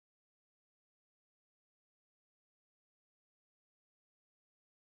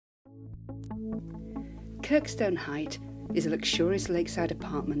Kirkstone Height is a luxurious lakeside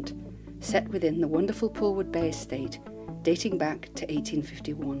apartment set within the wonderful Pullwood Bay estate dating back to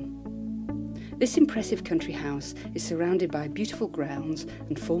 1851. This impressive country house is surrounded by beautiful grounds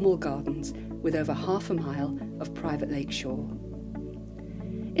and formal gardens with over half a mile of private lake shore.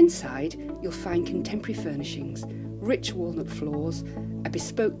 Inside, you'll find contemporary furnishings, rich walnut floors, a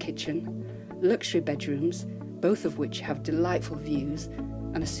bespoke kitchen, luxury bedrooms, both of which have delightful views,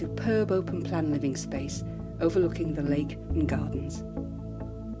 and a superb open-plan living space overlooking the lake and gardens.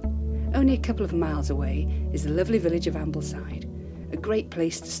 Only a couple of miles away is the lovely village of Ambleside, a great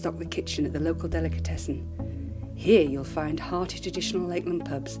place to stock the kitchen at the local delicatessen. Here you'll find hearty traditional Lakeland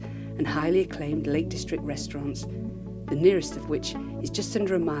pubs and highly acclaimed Lake District restaurants, the nearest of which is just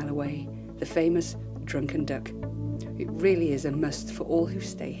under a mile away, the famous Drunken Duck. It really is a must for all who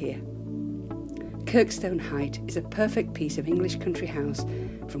stay here. Kirkstone Height is a perfect piece of English country house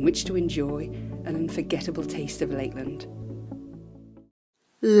from which to enjoy an unforgettable taste of Lakeland.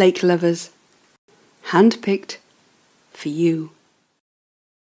 Lake lovers, hand-picked for you.